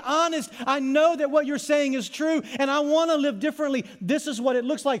going to be honest. I know that what you're saying is true, and I want to live differently. This is what it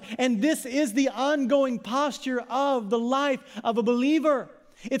looks like. And this is the ongoing posture of the life of a believer.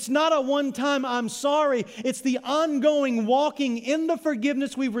 It's not a one-time I'm sorry. It's the ongoing walking in the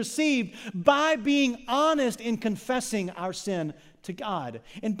forgiveness we've received by being honest in confessing our sin to God.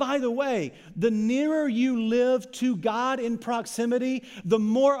 And by the way, the nearer you live to God in proximity, the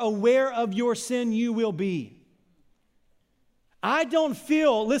more aware of your sin you will be. I don't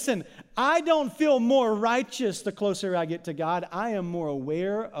feel more righteous the closer I get to God. I am more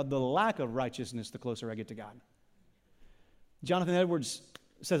aware of the lack of righteousness the closer I get to God. Jonathan Edwards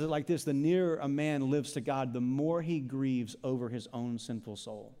says it like this: the nearer a man lives to God, the more he grieves over his own sinful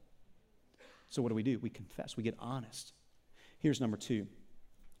soul. So what do? We confess. We get honest. Here's number 2.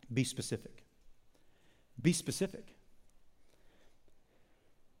 Be specific. Be specific.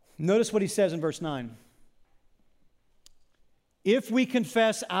 Notice what he says in verse 9. If we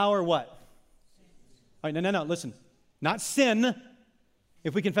confess our what? All right, no, listen. Not sin.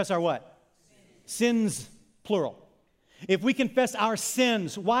 If we confess our what? Sins, plural. If we confess our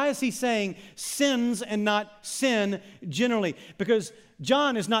sins, why is he saying sins and not sin generally? Because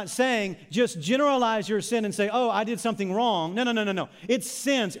John is not saying just generalize your sin and say, oh, I did something wrong. No. It's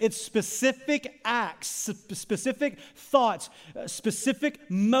sins. It's specific acts, specific thoughts, specific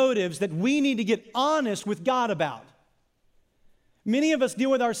motives that we need to get honest with God about. Many of us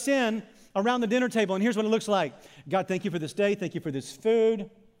deal with our sin around the dinner table, and here's what it looks like. God, thank you for this day. Thank you for this food.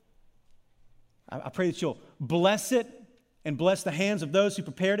 I pray that you'll bless it and bless the hands of those who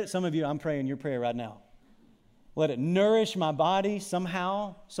prepared it. Some of you, I'm praying your prayer right now. Let it nourish my body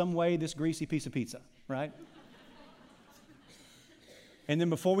somehow, some way, this greasy piece of pizza, right? And then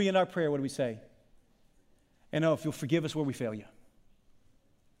before we end our prayer, what do we say? And if you'll forgive us where we fail you.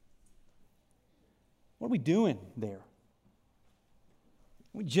 What are we doing there?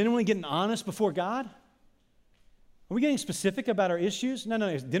 Are we genuinely getting honest before God? Are we getting specific about our issues?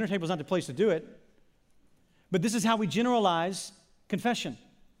 No, dinner table's not the place to do it. But this is how we generalize confession.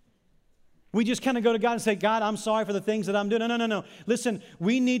 We just kind of go to God and say, God, I'm sorry for the things that I'm doing. No. Listen,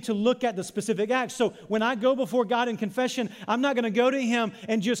 we need to look at the specific acts. So when I go before God in confession, I'm not going to go to Him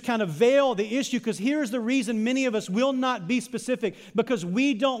and just kind of veil the issue, because here's the reason many of us will not be specific, because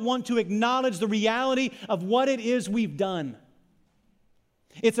we don't want to acknowledge the reality of what it is we've done.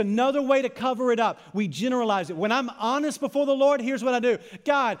 It's another way to cover it up. We generalize it. When I'm honest before the Lord, here's what I do.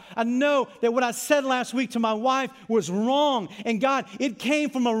 God, I know that what I said last week to my wife was wrong. And God, it came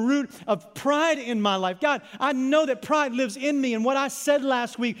from a root of pride in my life. God, I know that pride lives in me. And what I said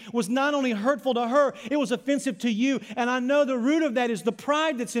last week was not only hurtful to her, it was offensive to you. And I know the root of that is the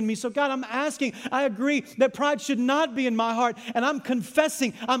pride that's in me. So God, I'm asking, I agree that pride should not be in my heart. And I'm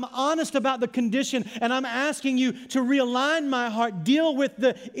confessing, I'm honest about the condition. And I'm asking you to realign my heart, deal with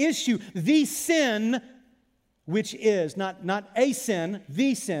the issue, the sin, which is not a sin,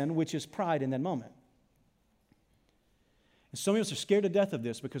 the sin, which is pride in that moment. And some of us are scared to death of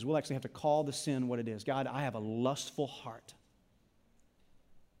this because we'll actually have to call the sin what it is. God, I have a lustful heart.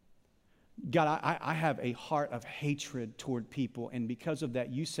 God, I have a heart of hatred toward people, and because of that,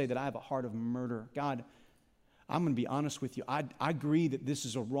 you say that I have a heart of murder. God, I'm going to be honest with you. I agree that this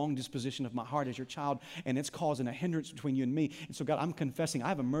is a wrong disposition of my heart as your child, and it's causing a hindrance between you and me. And so, God, I'm confessing I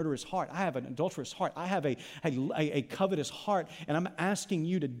have a murderous heart. I have an adulterous heart. I have a covetous heart, and I'm asking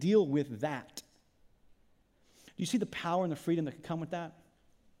you to deal with that. Do you see the power and the freedom that can come with that?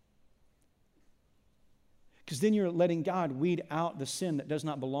 Because then you're letting God weed out the sin that does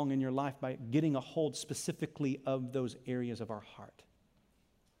not belong in your life by getting a hold specifically of those areas of our heart.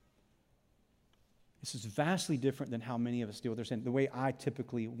 This is vastly different than how many of us deal with their sin, the way I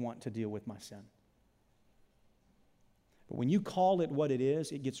typically want to deal with my sin. But when you call it what it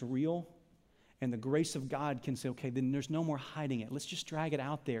is, it gets real, and the grace of God can say, okay, then there's no more hiding it. Let's just drag it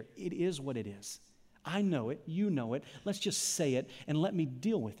out there. It is what it is. I know it. You know it. Let's just say it, and let me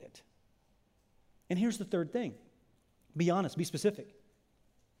deal with it. And here's the third thing. Be honest. Be specific.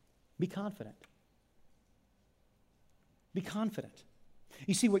 Be confident. Be confident.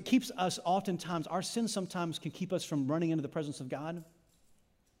 You see, what keeps us oftentimes, our sin sometimes can keep us from running into the presence of God.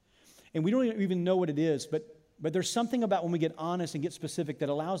 And we don't even know what it is, but there's something about when we get honest and get specific that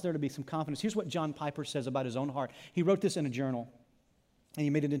allows there to be some confidence. Here's what John Piper says about his own heart. He wrote this in a journal, and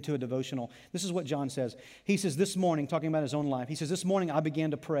he made it into a devotional. This is what John says. He says, this morning, talking about his own life, he says, this morning I began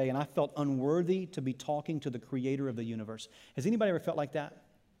to pray, and I felt unworthy to be talking to the creator of the universe. Has anybody ever felt like that?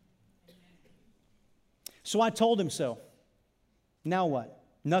 So I told him so. Now what?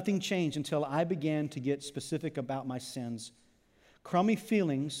 Nothing changed until I began to get specific about my sins. Crummy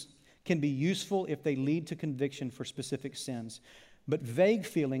feelings can be useful if they lead to conviction for specific sins. But vague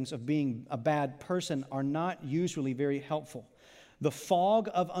feelings of being a bad person are not usually very helpful. The fog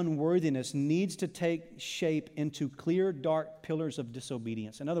of unworthiness needs to take shape into clear, dark pillars of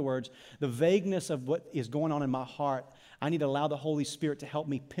disobedience. In other words, the vagueness of what is going on in my heart, I need to allow the Holy Spirit to help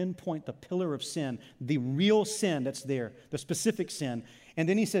me pinpoint the pillar of sin, the real sin that's there, the specific sin. And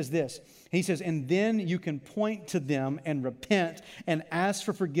then he says this. He says, and then you can point to them and repent and ask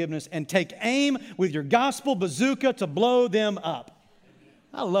for forgiveness and take aim with your gospel bazooka to blow them up.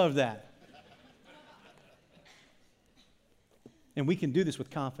 I love that. And we can do this with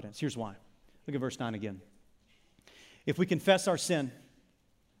confidence. Here's why. Look at verse 9 again. If we confess our sin,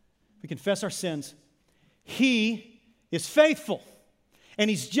 He is faithful, and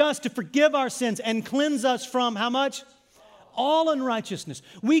He's just to forgive our sins and cleanse us from how much? All unrighteousness.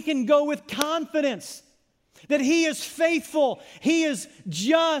 We can go with confidence that He is faithful, He is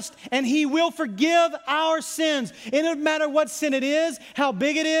just, and He will forgive our sins. It doesn't matter what sin it is, how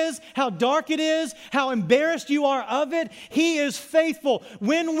big it is, how dark it is, how embarrassed you are of it. He is faithful.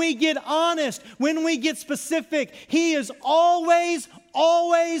 When we get honest, when we get specific, He is always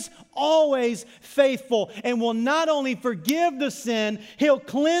faithful and will not only forgive the sin, He'll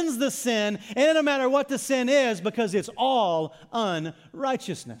cleanse the sin, and it doesn't matter what the sin is because it's all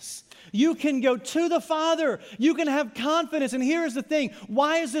unrighteousness. You can go to the Father. You can have confidence. And here's the thing.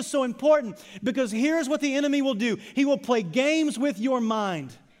 Why is this so important? Because here's what the enemy will do. He will play games with your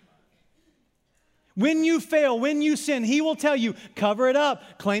mind. When you fail, when you sin, he will tell you, cover it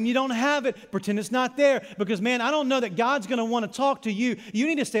up, claim you don't have it, pretend it's not there. Because, man, I don't know that God's going to want to talk to you. You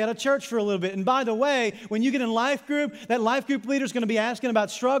need to stay out of church for a little bit. And by the way, when you get in life group, that life group leader is going to be asking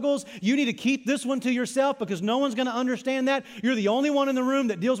about struggles. You need to keep this one to yourself because no one's going to understand that. You're the only one in the room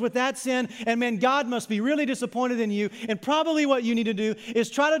that deals with that sin. And, man, God must be really disappointed in you. And probably what you need to do is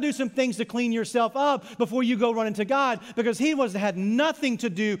try to do some things to clean yourself up before you go run into God, because He had nothing to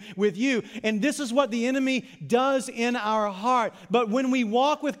do with you. And this is what what the enemy does in our heart. But when we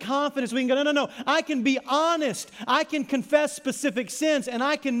walk with confidence, we can go, no, I can be honest. I can confess specific sins, and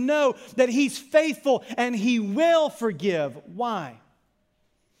I can know that He's faithful and He will forgive. Why?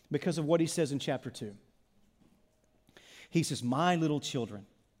 Because of what He says in chapter 2. He says, my little children,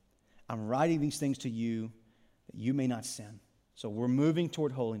 I'm writing these things to you that you may not sin. So we're moving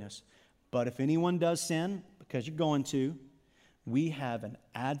toward holiness. But if anyone does sin, because you're going to, we have an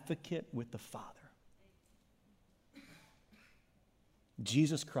advocate with the Father.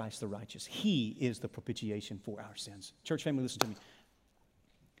 Jesus Christ the righteous. He is the propitiation for our sins. Church family, listen to me.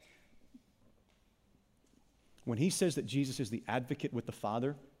 When He says that Jesus is the advocate with the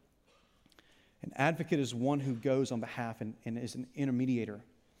Father, an advocate is one who goes on behalf and is an intermediator,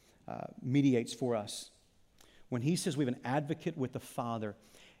 mediates for us. When He says we have an advocate with the Father,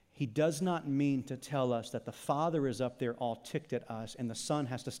 He does not mean to tell us that the Father is up there all ticked at us and the Son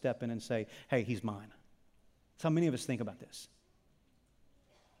has to step in and say, hey, He's mine. That's how many of us think about this.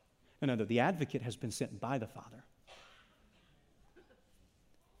 No, the advocate has been sent by the Father.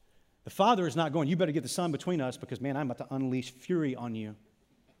 The Father is not going, you better get the Son between us because, man, I'm about to unleash fury on you.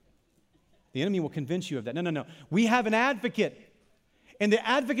 The enemy will convince you of that. No. We have an advocate. And the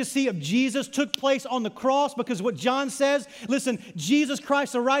advocacy of Jesus took place on the cross because what John says, listen, Jesus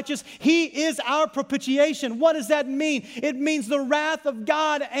Christ the righteous, He is our propitiation. What does that mean? It means the wrath of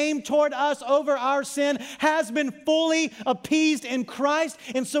God aimed toward us over our sin has been fully appeased in Christ.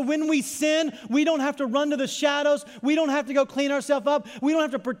 And so when we sin, we don't have to run to the shadows. We don't have to go clean ourselves up. We don't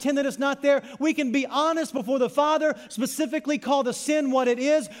have to pretend that it's not there. We can be honest before the Father, specifically call the sin what it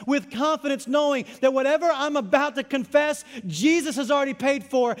is, with confidence knowing that whatever I'm about to confess, Jesus has already paid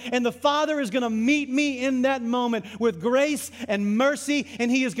for, and the Father is going to meet me in that moment with grace and mercy, and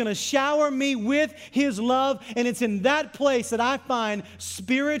He is going to shower me with His love, and it's in that place that I find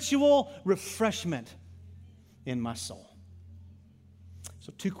spiritual refreshment in my soul.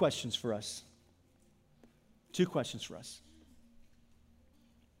 So two questions for us. The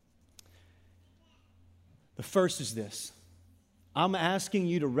first is this. I'm asking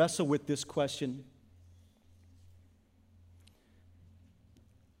you to wrestle with this question.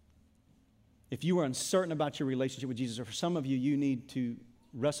 If you are uncertain about your relationship with Jesus, or for some of you, you need to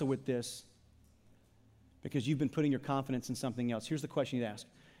wrestle with this because you've been putting your confidence in something else. Here's the question you'd ask.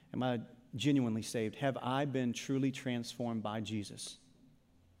 Am I genuinely saved? Have I been truly transformed by Jesus?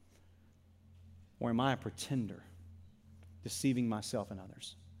 Or am I a pretender, deceiving myself and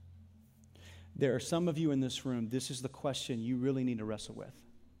others? There are some of you in this room, this is the question you really need to wrestle with.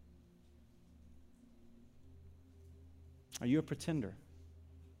 Are you a pretender?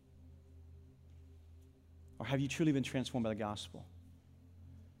 Or have you truly been transformed by the gospel?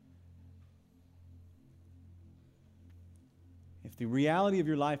 If the reality of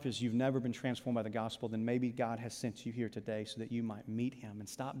your life is you've never been transformed by the gospel, then maybe God has sent you here today so that you might meet Him and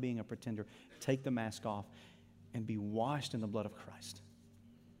stop being a pretender, take the mask off, and be washed in the blood of Christ.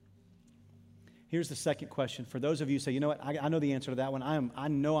 Here's the second question. For those of you who say, you know what, I know the answer to that one. I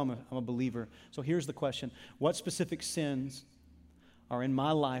know I'm a believer. So here's the question. What specific sins are in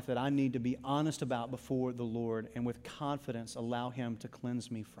my life that I need to be honest about before the Lord and with confidence allow Him to cleanse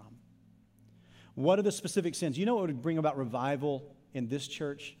me from? What are the specific sins? You know what would bring about revival in this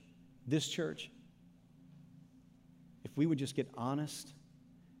church? This church? If we would just get honest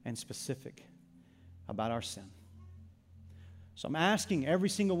and specific about our sin. So I'm asking every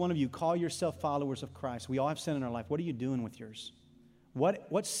single one of you, call yourself followers of Christ. We all have sin in our life. What are you doing with yours?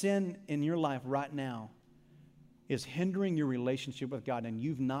 What sin in your life right now is hindering your relationship with God and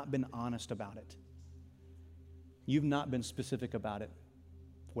you've not been honest about it? You've not been specific about it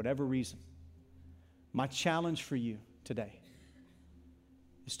for whatever reason. My challenge for you today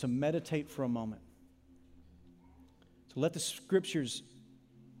is to meditate for a moment. To let the Scriptures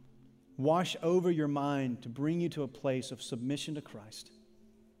wash over your mind to bring you to a place of submission to Christ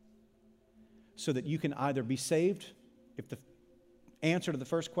so that you can either be saved, if the answer to the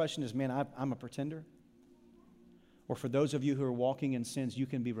first question is, man, I'm a pretender, or for those of you who are walking in sins, you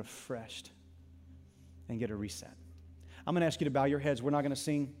can be refreshed and get a reset. I'm going to ask you to bow your heads. We're not going to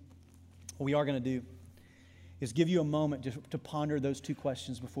sing. What we are going to do is give you a moment to ponder those two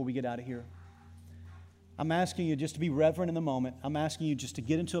questions before we get out of here. I'm asking you just to be reverent in the moment. I'm asking you just to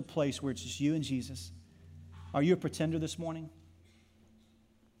get into a place where it's just you and Jesus. Are you a pretender this morning?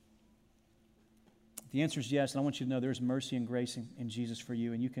 If the answer is yes, and I want you to know there's mercy and grace in Jesus for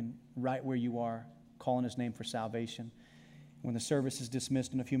you, and you can, right where you are, call on His name for salvation. When the service is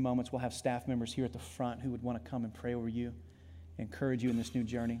dismissed in a few moments, we'll have staff members here at the front who would want to come and pray over you, encourage you in this new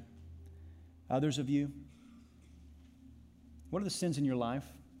journey. Others of you, what are the sins in your life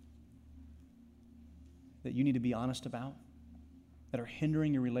that you need to be honest about, that are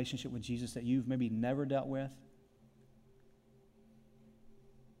hindering your relationship with Jesus that you've maybe never dealt with?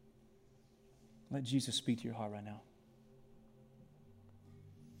 Let Jesus speak to your heart right now.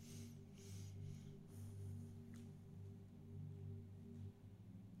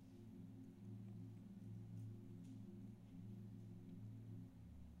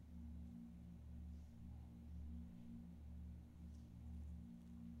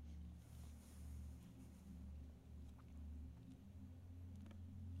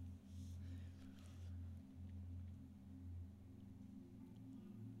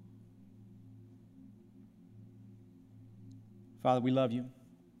 Father, we love you.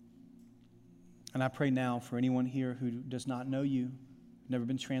 And I pray now for anyone here who does not know you, never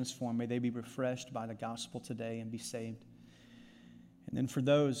been transformed, may they be refreshed by the gospel today and be saved. And then for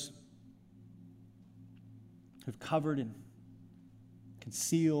those who've covered and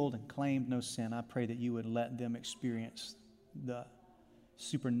concealed and claimed no sin, I pray that you would let them experience the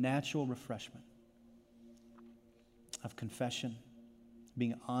supernatural refreshment of confession,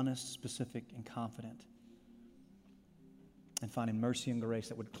 being honest, specific, and confident, and finding mercy and grace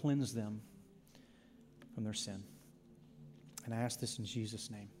that would cleanse them from their sin. And I ask this in Jesus'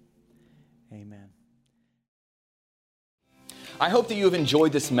 name. Amen. I hope that you have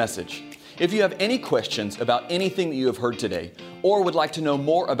enjoyed this message. If you have any questions about anything that you have heard today, or would like to know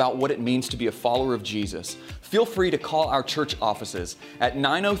more about what it means to be a follower of Jesus, feel free to call our church offices at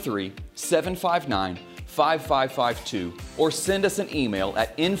 903-759-5552 or send us an email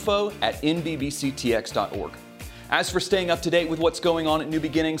at info@nbbctx.org. As for staying up to date with what's going on at New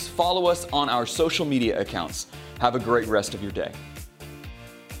Beginnings, follow us on our social media accounts. Have a great rest of your day.